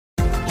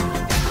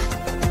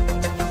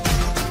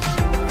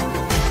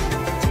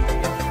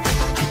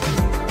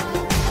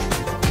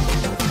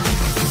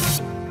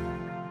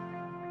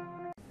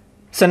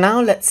So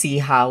now let's see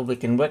how we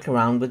can work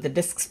around with the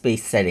disk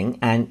space setting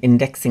and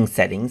indexing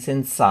settings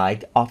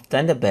inside of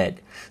Thunderbird.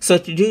 So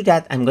to do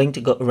that, I'm going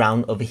to go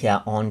around over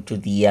here onto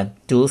the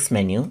tools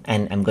menu,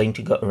 and I'm going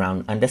to go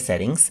around under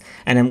settings,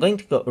 and I'm going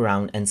to go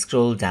around and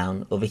scroll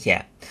down over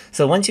here.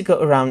 So once you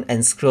go around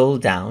and scroll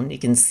down, you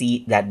can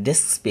see that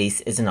disk space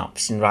is an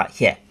option right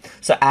here.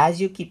 So as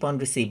you keep on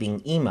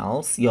receiving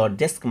emails, your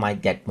disk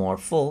might get more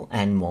full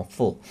and more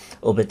full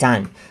over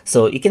time.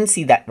 So you can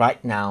see that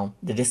right now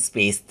the disk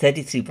space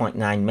 33.9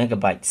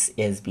 megabytes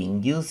is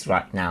being used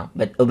right now,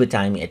 but over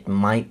time it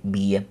might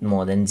be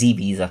more than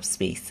GBs of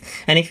space.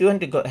 And if you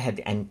want to go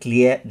ahead and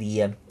clear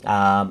the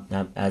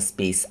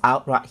space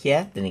out right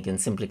here, then you can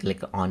simply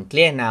click on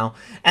clear now,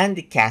 and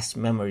the cache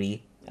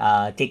memory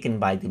taken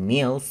by the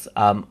mails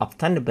of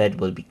Thunderbird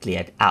will be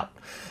cleared out.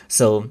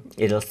 So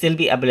it'll still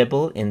be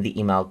available in the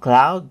email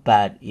cloud,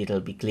 but it'll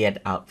be cleared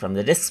out from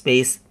the disk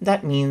space.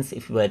 That means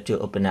if you were to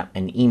open up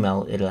an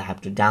email, it'll have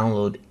to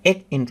download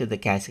it into the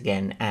cache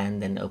again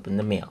and then open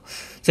the mail.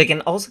 So you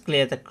can also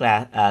clear the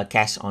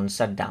cache on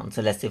shutdown.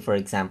 So let's say, for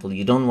example,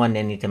 you don't want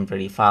any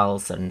temporary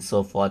files and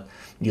so forth.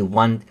 You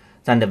want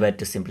Thunderbird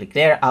to simply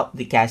clear out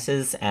the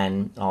caches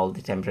and all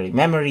the temporary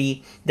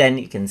memory. Then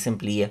you can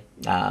simply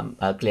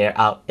clear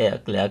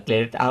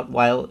it out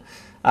while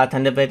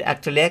Thunderbird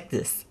actually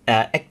exists.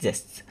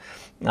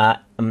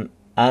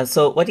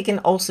 So what you can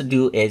also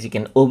do is you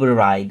can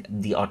override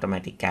the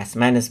automatic cache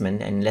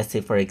management, and let's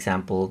say, for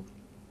example,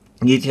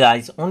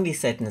 utilize only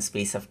certain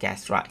space of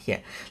cache right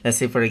here. Let's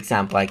say, for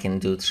example, I can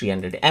do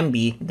 300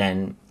 MB,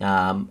 then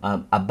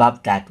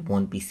above that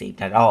won't be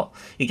saved at all.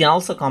 You can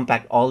also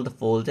compact all the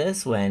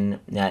folders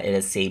when it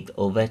is saved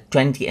over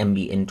 20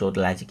 MB in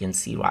total, as you can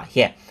see right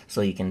here.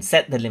 So you can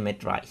set the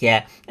limit right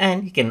here,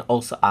 and you can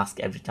also ask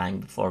every time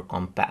before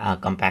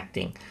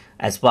compacting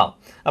as well.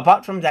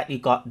 Apart from that, you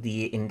got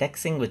the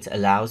indexing, which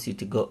allows you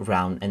to go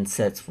around and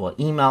search for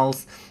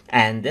emails,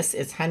 and this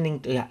is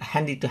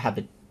handy to have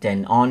it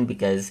turn on,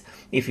 because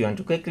if you want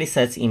to quickly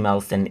search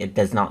emails, then it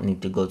does not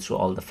need to go through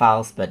all the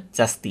files but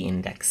just the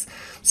index.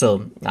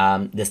 So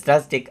this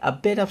does take a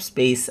bit of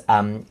space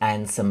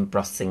and some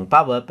processing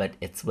power, but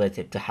it's worth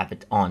it to have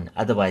it on.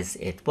 Otherwise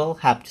it will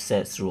have to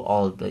search through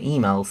all the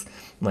emails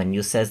when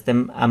you search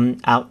them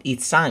out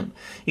each time.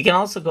 You can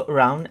also go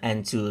around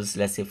and choose,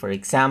 let's say, for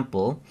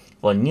example,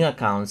 for new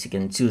accounts, you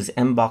can choose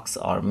inbox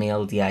or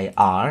mail dir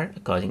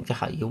according to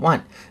how you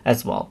want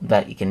as well,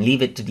 but you can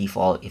leave it to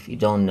default if you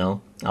don't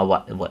know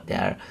what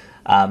they're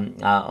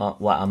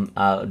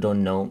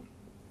don't know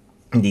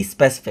the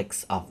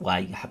specifics of why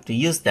you have to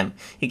use them.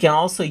 You can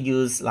also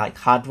use like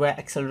hardware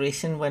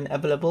acceleration when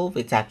available,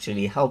 which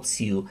actually helps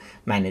you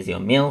manage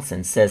your mails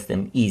and search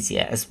them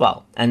easier as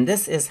well. And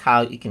this is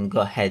how you can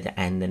go ahead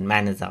and then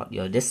manage out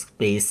your disk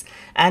space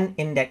and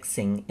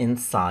indexing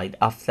inside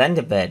of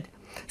Thunderbird.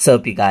 So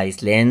hope you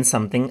guys learned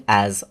something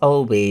as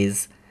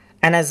always.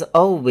 And as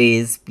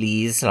always,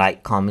 please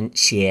like, comment,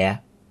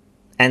 share,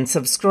 and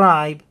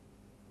subscribe.